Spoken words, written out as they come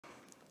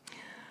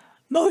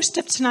Most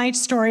of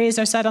tonight's stories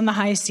are set on the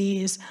high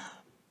seas,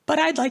 but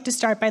I'd like to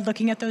start by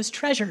looking at those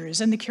treasures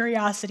and the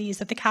curiosities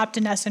that the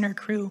captainess and her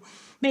crew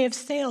may have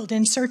sailed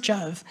in search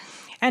of,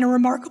 and a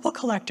remarkable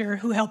collector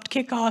who helped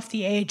kick off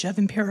the age of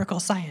empirical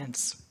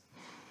science.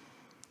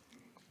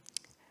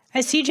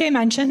 As CJ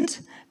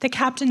mentioned, the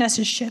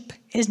captainess's ship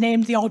is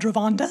named the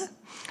Aldrovandi,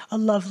 a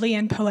lovely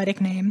and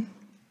poetic name,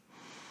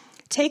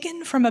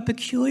 taken from a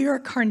peculiar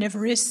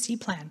carnivorous sea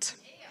plant,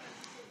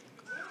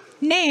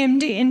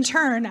 named in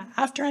turn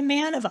after a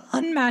man of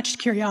unmatched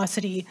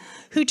curiosity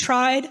who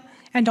tried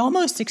and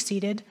almost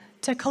succeeded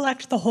to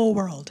collect the whole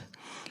world.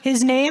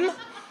 His name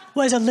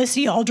was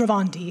Ulisse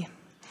Aldrovandi.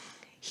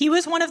 He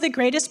was one of the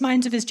greatest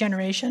minds of his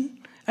generation,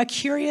 a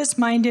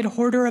curious-minded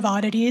hoarder of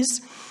oddities,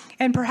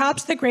 and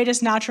perhaps the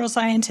greatest natural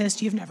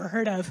scientist you've never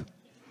heard of.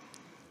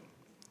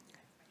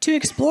 To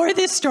explore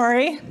this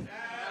story,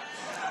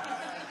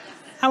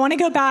 I want to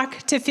go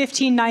back to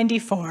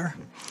 1594,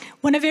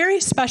 when a very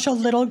special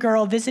little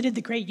girl visited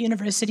the great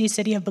university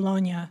city of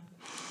Bologna.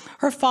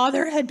 Her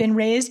father had been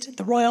raised in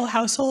the royal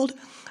household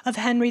of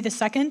Henry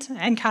II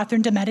and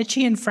Catherine de'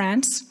 Medici in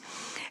France,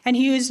 and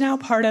she was now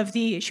part of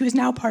the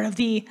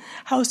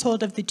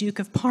household of the Duke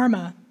of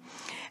Parma.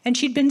 And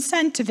she'd been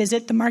sent to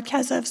visit the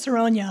Marchesa of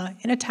Sirogna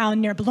in a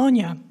town near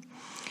Bologna.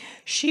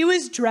 She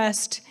was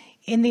dressed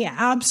in the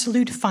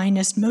absolute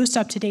finest, most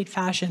up-to-date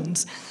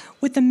fashions,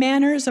 with the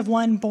manners of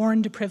one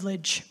born to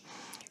privilege.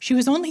 She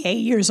was only 8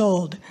 years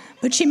old,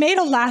 but she made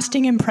a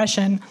lasting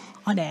impression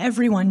on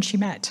everyone she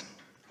met.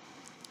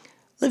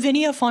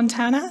 Lavinia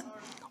Fontana,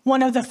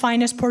 one of the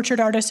finest portrait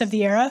artists of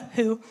the era,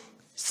 who,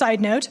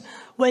 side note,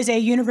 was a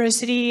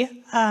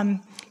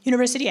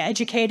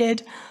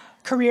university-educated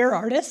career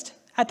artist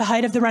at the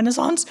height of the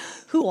Renaissance,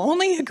 who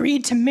only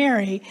agreed to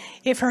marry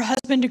if her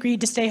husband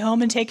agreed to stay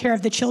home and take care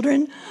of the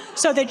children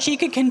so that she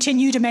could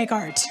continue to make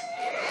art.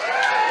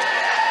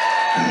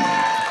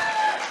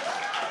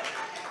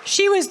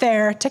 She was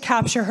there to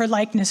capture her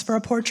likeness for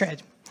a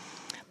portrait.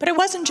 But it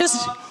wasn't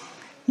just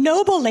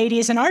noble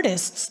ladies and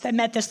artists that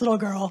met this little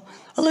girl.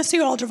 Ulisse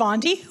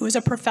Aldrovandi, who was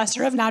a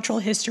professor of natural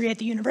history at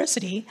the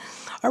university,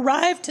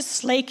 arrived to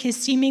slake his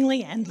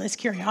seemingly endless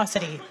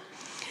curiosity.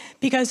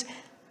 Because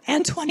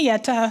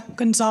Antonietta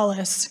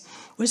Gonzales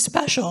was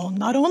special,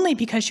 not only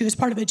because she was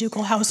part of a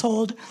ducal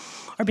household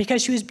or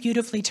because she was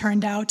beautifully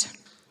turned out,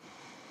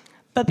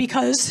 but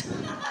because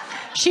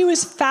she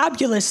was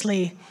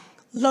fabulously,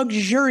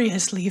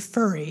 luxuriously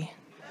furry.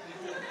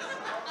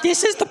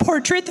 This is the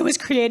portrait that was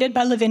created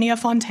by Lavinia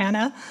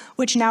Fontana,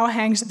 which now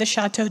hangs at the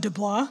Chateau de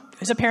Blois. It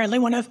was apparently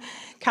one of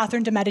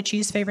Catherine de'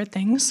 Medici's favorite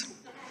things.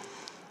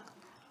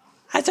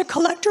 As a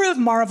collector of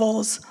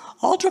marvels,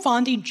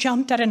 Aldrovandi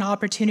jumped at an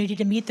opportunity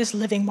to meet this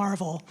living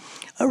marvel,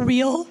 a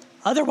real,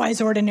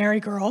 otherwise ordinary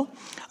girl,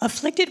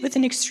 afflicted with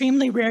an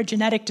extremely rare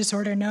genetic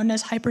disorder known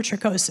as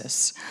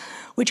hypertrichosis,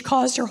 which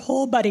caused her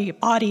whole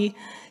body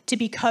to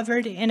be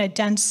covered in a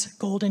dense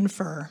golden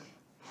fur.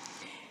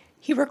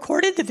 He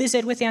recorded the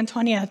visit with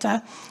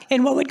Antonietta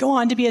in what would go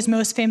on to be his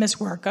most famous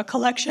work, a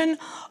collection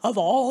of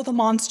all the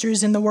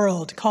monsters in the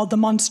world called the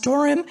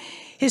Monstrorum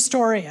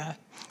Historia,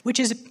 which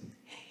is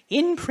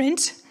in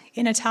print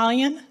in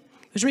Italian.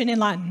 It was written in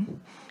Latin,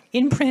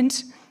 in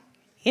print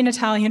in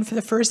Italian for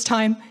the first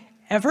time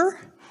ever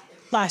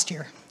last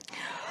year.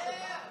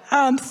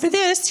 For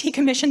this, he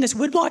commissioned this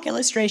woodblock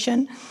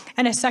illustration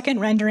and a second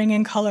rendering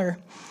in color.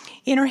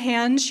 In her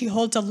hand, she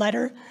holds a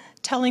letter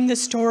telling the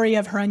story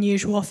of her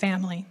unusual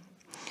family.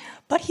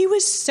 But he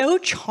was so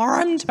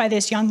charmed by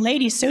this young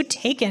lady, so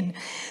taken,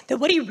 that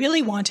what he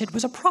really wanted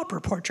was a proper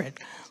portrait,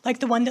 like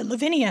the one that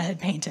Lavinia had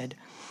painted.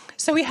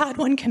 So he had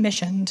one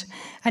commissioned,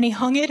 and he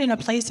hung it in a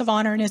place of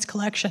honor in his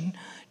collection,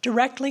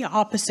 directly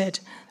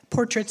opposite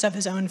portraits of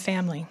his own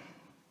family.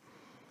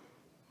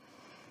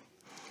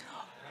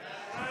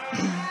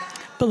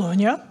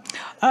 Bologna.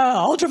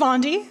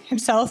 Aldrovandi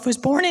himself was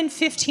born in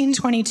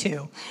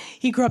 1522.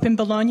 He grew up in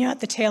Bologna at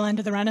the tail end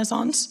of the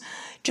Renaissance,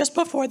 just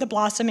before the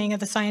blossoming of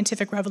the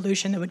scientific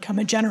revolution that would come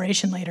a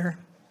generation later.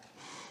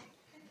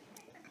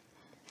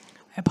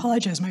 I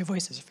apologize, my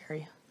voice is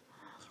very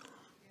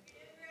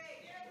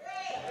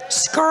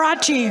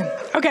scratchy.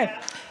 Okay,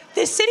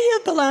 the city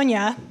of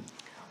Bologna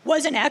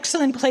was an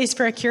excellent place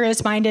for a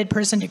curious-minded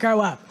person to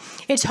grow up.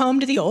 It's home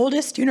to the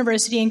oldest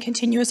university in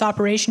continuous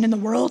operation in the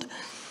world,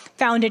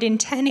 founded in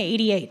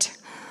 1088.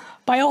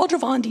 By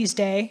Aldrovandi's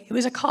day, it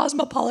was a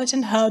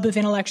cosmopolitan hub of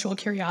intellectual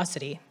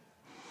curiosity.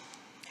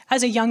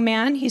 As a young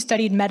man, he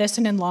studied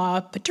medicine and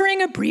law, but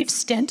during a brief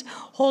stint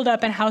holed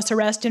up in house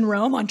arrest in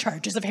Rome on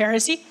charges of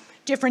heresy,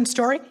 different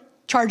story,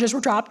 charges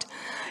were dropped,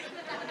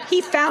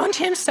 he found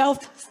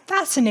himself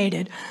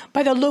fascinated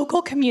by the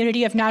local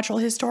community of natural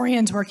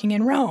historians working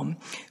in Rome,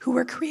 who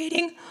were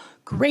creating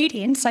great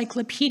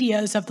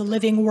encyclopedias of the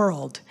living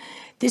world.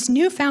 This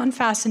newfound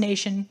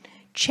fascination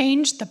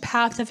changed the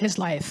path of his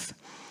life.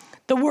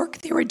 The work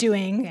they were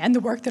doing and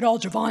the work that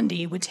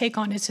Aldrovandi would take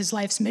on as his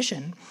life's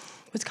mission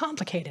was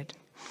complicated.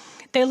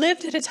 They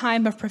lived at a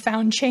time of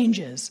profound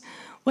changes,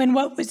 when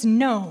what was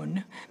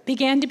known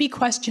began to be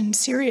questioned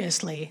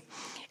seriously,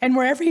 and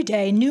where every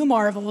day new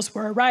marvels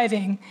were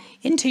arriving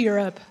into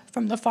Europe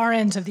from the far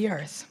ends of the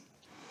earth.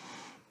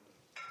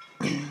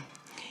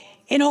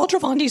 In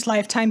Aldrovandi's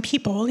lifetime,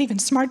 people, even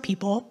smart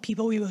people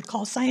we would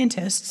call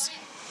scientists,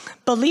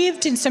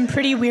 believed in some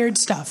pretty weird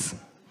stuff.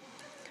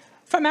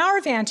 From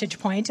our vantage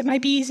point, it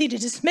might be easy to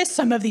dismiss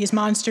some of these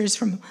monsters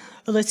from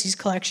Ulisse's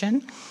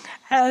collection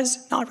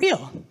as not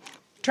real.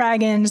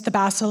 Dragons, the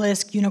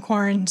basilisk,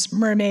 unicorns,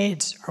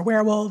 mermaids, or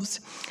werewolves.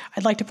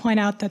 I'd like to point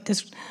out that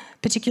this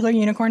particular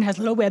unicorn has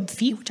little webbed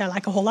feet, which I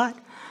like a whole lot.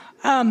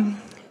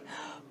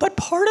 But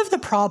part of the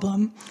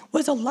problem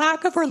was a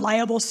lack of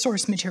reliable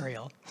source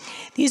material.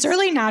 These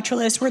early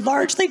naturalists were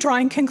largely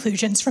drawing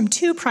conclusions from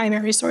two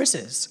primary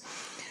sources: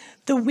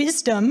 the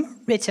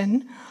wisdom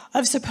written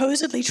of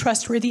supposedly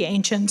trustworthy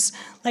ancients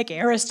like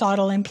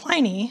Aristotle and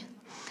Pliny,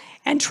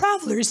 and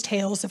travelers'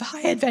 tales of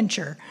high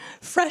adventure,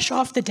 fresh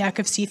off the deck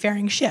of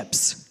seafaring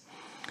ships.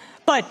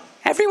 But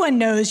everyone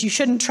knows you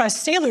shouldn't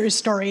trust sailors'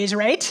 stories,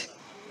 right?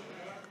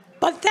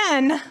 But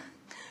then,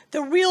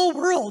 the real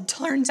world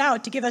turns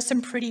out to give us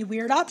some pretty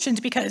weird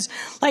options because,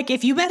 like,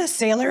 if you met a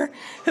sailor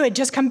who had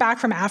just come back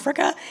from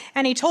Africa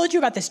and he told you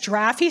about this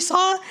giraffe he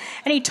saw,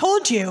 and he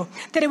told you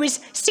that it was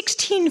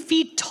 16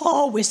 feet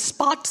tall with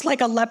spots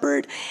like a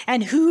leopard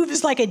and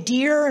hooves like a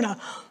deer and a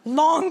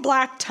long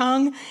black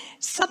tongue,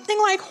 something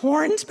like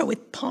horns but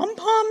with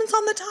pom-poms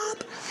on the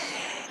top,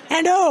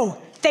 and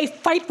oh, they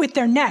fight with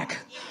their neck.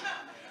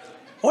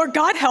 Or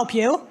God help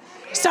you,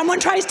 someone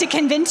tries to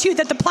convince you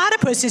that the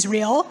platypus is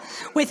real,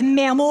 with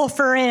mammal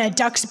fur and a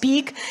duck's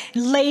beak,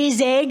 lays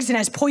eggs and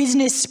has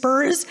poisonous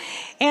spurs,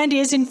 and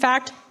is in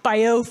fact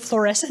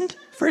biofluorescent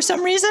for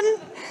some reason.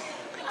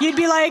 You'd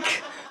be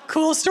like,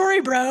 cool story,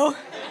 bro.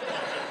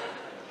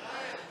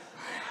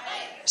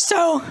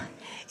 So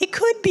it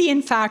could be,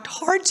 in fact,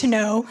 hard to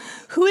know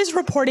who is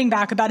reporting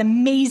back about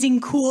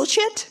amazing cool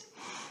shit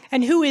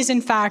and who is,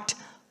 in fact,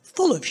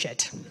 full of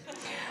shit.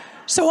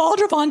 So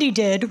Aldrovandi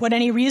did what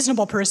any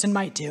reasonable person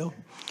might do.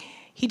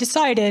 He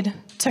decided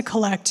to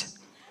collect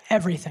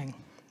everything.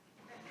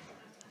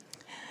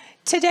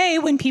 Today,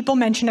 when people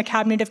mention a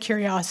cabinet of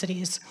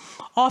curiosities,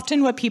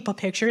 often what people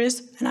picture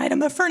is an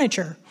item of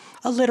furniture,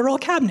 a literal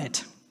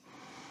cabinet.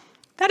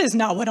 That is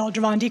not what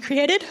Aldrovandi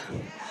created.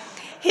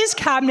 His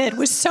cabinet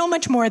was so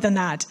much more than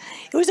that.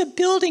 It was a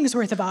building's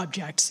worth of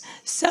objects,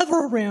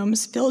 several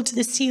rooms filled to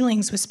the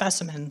ceilings with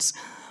specimens,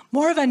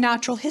 more of a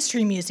natural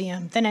history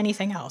museum than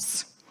anything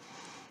else.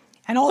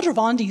 And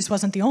Aldrovandi's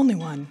wasn't the only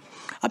one.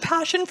 A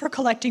passion for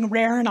collecting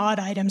rare and odd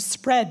items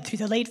spread through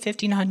the late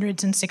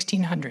 1500s and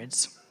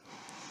 1600s.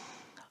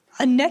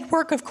 A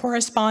network of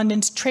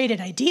correspondents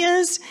traded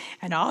ideas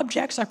and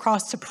objects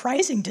across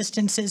surprising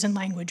distances and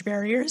language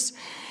barriers,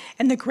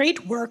 and the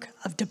great work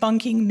of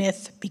debunking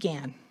myth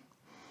began.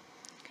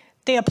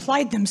 They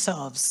applied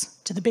themselves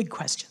to the big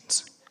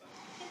questions.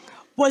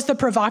 Was the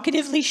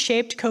provocatively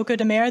shaped coco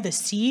de mer the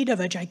seed of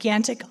a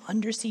gigantic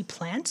undersea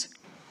plant?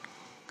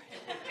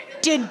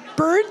 Did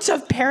birds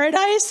of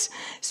paradise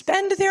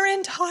spend their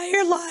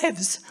entire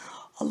lives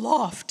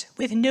aloft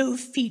with no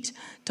feet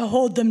to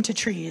hold them to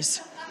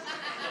trees?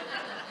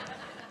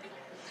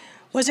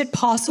 Was it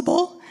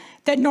possible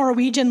that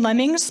Norwegian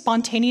lemmings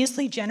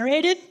spontaneously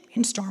generated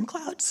in storm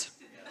clouds?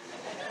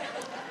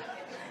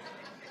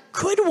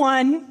 Could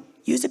one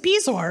use a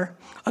bezoar,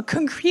 a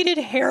concreted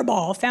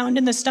hairball found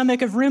in the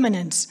stomach of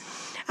ruminants,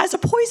 as a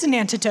poison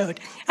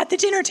antidote at the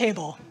dinner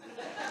table?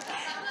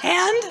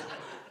 And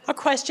a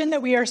question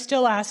that we are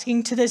still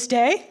asking to this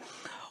day,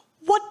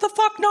 what the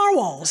fuck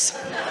narwhals?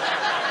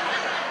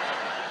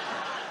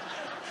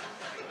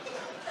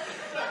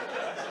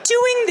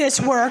 Doing this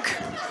work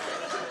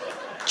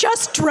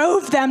just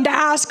drove them to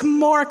ask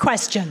more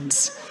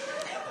questions,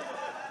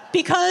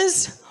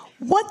 because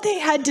what they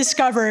had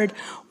discovered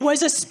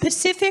was a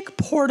specific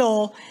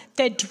portal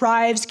that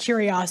drives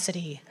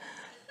curiosity,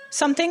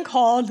 something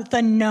called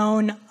the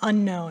known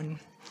unknown.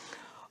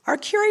 Our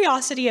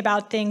curiosity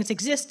about things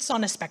exists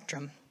on a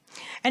spectrum,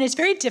 and it's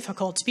very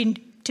difficult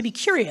to be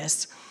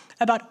curious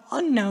about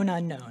unknown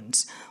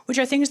unknowns, which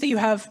are things that you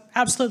have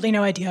absolutely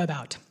no idea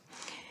about.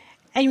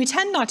 And we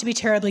tend not to be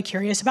terribly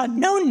curious about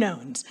known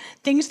knowns,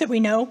 things that we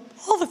know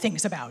all the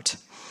things about.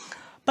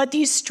 But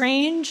these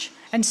strange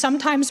and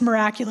sometimes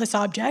miraculous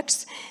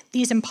objects,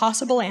 these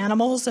impossible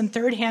animals and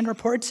third-hand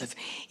reports of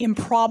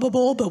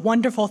improbable but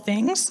wonderful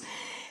things,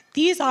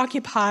 these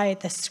occupy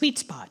the sweet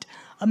spot,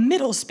 a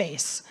middle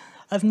space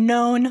of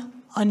known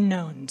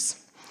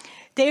unknowns.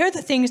 They are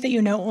the things that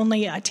you know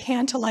only a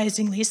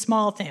tantalizingly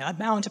small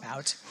amount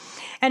about.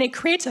 And it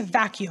creates a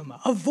vacuum,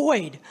 a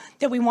void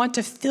that we want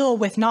to fill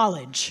with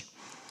knowledge.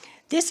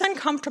 This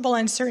uncomfortable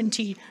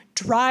uncertainty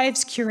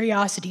drives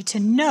curiosity to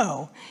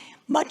know,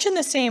 much in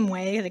the same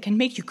way that can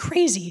make you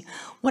crazy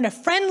when a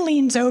friend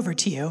leans over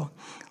to you,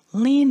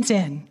 leans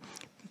in,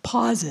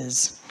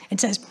 pauses, and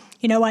says,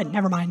 you know what,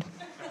 never mind.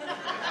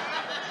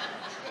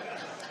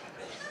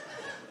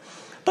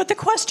 But the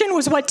question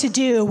was what to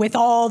do with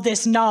all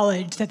this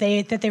knowledge that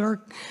they were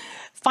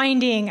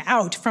finding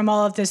out from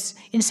all of this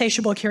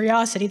insatiable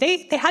curiosity.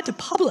 They had to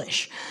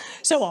publish.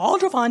 So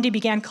Aldrovandi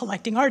began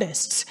collecting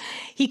artists.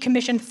 He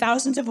commissioned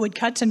thousands of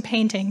woodcuts and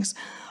paintings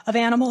of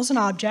animals and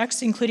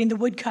objects, including the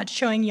woodcuts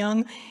showing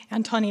young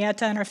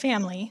Antonietta and her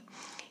family.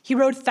 He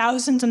wrote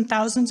thousands and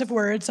thousands of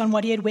words on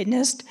what he had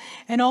witnessed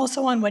and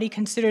also on what he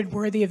considered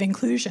worthy of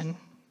inclusion.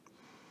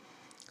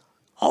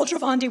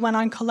 Aldrovandi went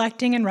on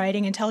collecting and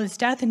writing until his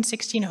death in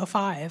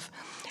 1605,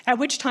 at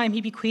which time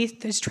he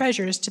bequeathed his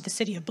treasures to the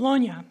city of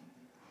Bologna.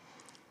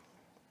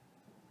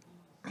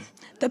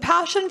 The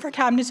passion for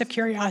cabinets of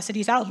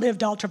curiosities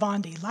outlived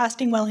Aldrovandi,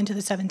 lasting well into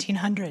the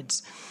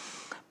 1700s.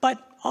 But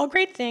all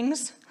great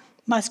things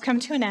must come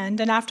to an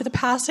end, and after the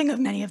passing of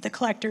many of the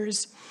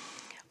collectors,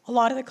 a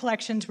lot of the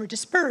collections were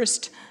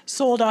dispersed,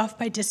 sold off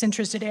by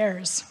disinterested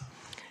heirs.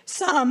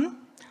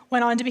 Some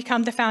went on to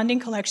become the founding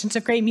collections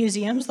of great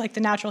museums like the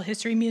Natural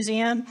History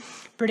Museum,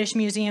 British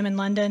Museum in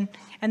London,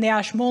 and the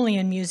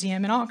Ashmolean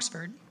Museum in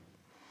Oxford.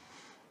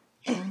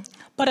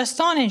 But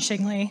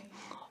astonishingly,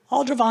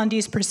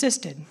 Aldrovandi's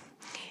persisted.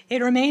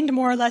 It remained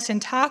more or less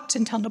intact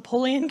until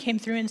Napoleon came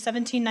through in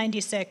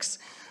 1796,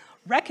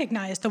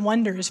 recognized the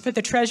wonders for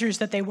the treasures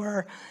that they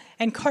were,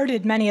 and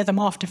carted many of them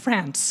off to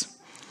France.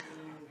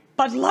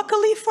 But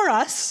luckily for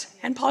us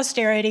and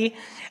posterity,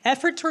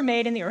 efforts were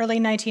made in the early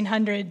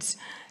 1900s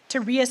to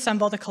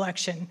reassemble the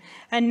collection.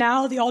 And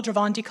now the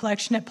Aldrovandi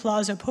collection at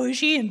Palazzo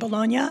Poggi in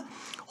Bologna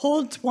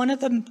holds one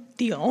of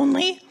the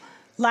only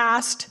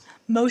last,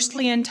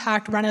 mostly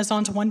intact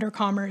Renaissance wonder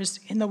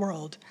comers in the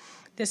world.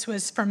 This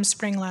was from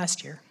spring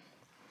last year.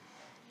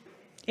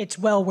 It's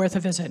well worth a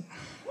visit.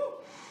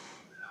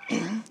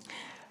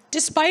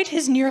 Despite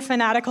his near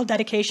fanatical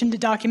dedication to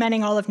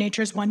documenting all of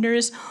nature's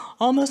wonders,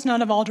 almost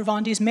none of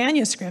Aldrovandi's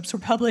manuscripts were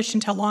published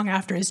until long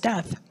after his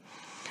death.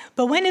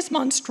 But when his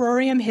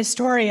Monstrorium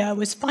Historia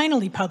was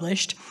finally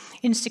published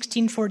in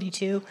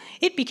 1642,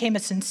 it became a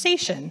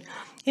sensation,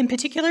 in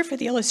particular for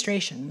the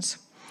illustrations.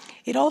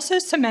 It also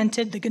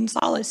cemented the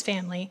Gonzales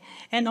family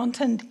and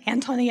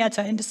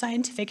Antonietta into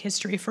scientific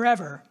history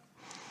forever.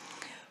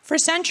 For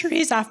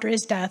centuries after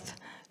his death,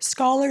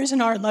 scholars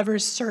and art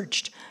lovers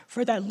searched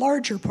for that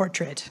larger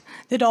portrait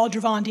that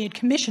Aldrovandi had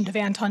commissioned of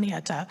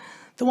Antonietta,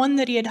 the one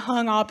that he had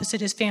hung opposite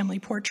his family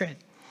portrait,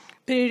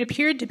 but it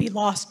appeared to be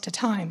lost to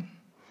time.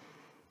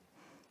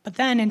 But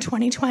then in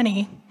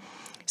 2020,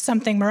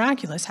 something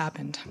miraculous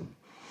happened.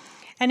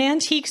 An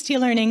antiques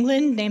dealer in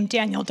England named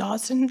Daniel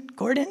Dawson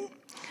Gordon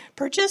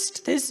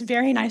purchased this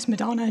very nice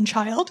Madonna and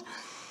Child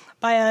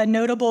by a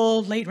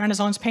notable late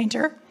Renaissance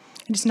painter.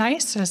 It's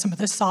nice, it has some of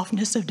the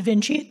softness of Da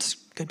Vinci, it's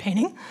good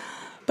painting.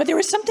 But there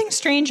was something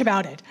strange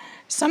about it,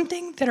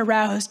 something that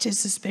aroused his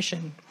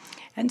suspicion.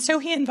 And so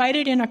he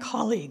invited in a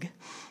colleague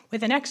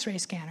with an X-ray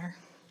scanner,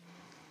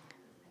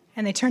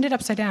 and they turned it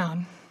upside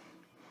down,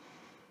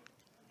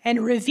 and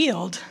it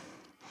revealed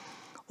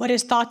what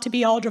is thought to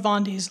be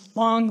Aldrovandi's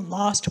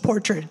long-lost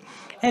portrait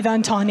of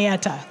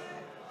Antonietta,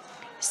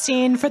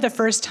 seen for the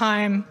first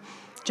time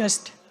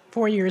just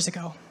 4 years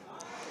ago.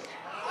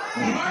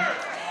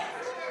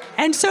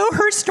 And so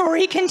her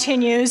story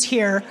continues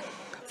here,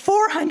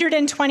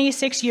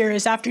 426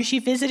 years after she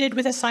visited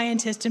with a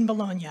scientist in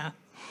Bologna.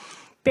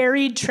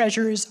 Buried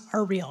treasures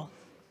are real.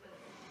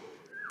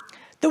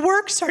 The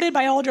work started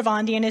by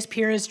Aldrovandi and his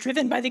peers,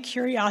 driven by the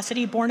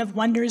curiosity born of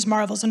wonders,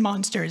 marvels, and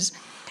monsters,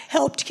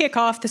 helped kick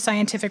off the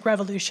scientific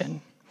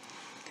revolution.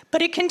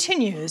 But it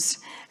continues,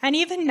 and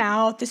even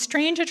now, the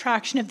strange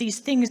attraction of these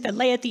things that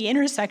lay at the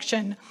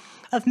intersection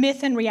of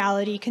myth and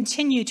reality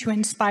continue to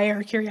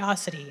inspire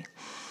curiosity.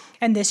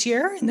 And this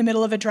year, in the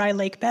middle of a dry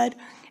lake bed,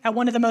 at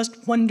one of the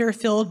most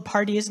wonder-filled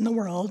parties in the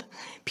world,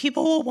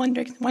 people will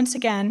once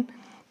again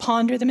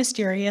ponder the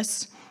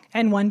mysterious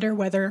and wonder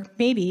whether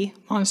maybe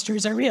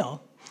monsters are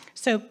real.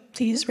 So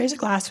please raise a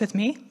glass with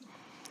me.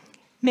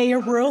 May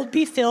your world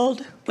be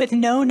filled with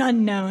known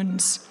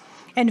unknowns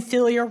and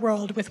fill your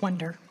world with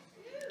wonder.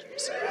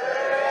 Cheers.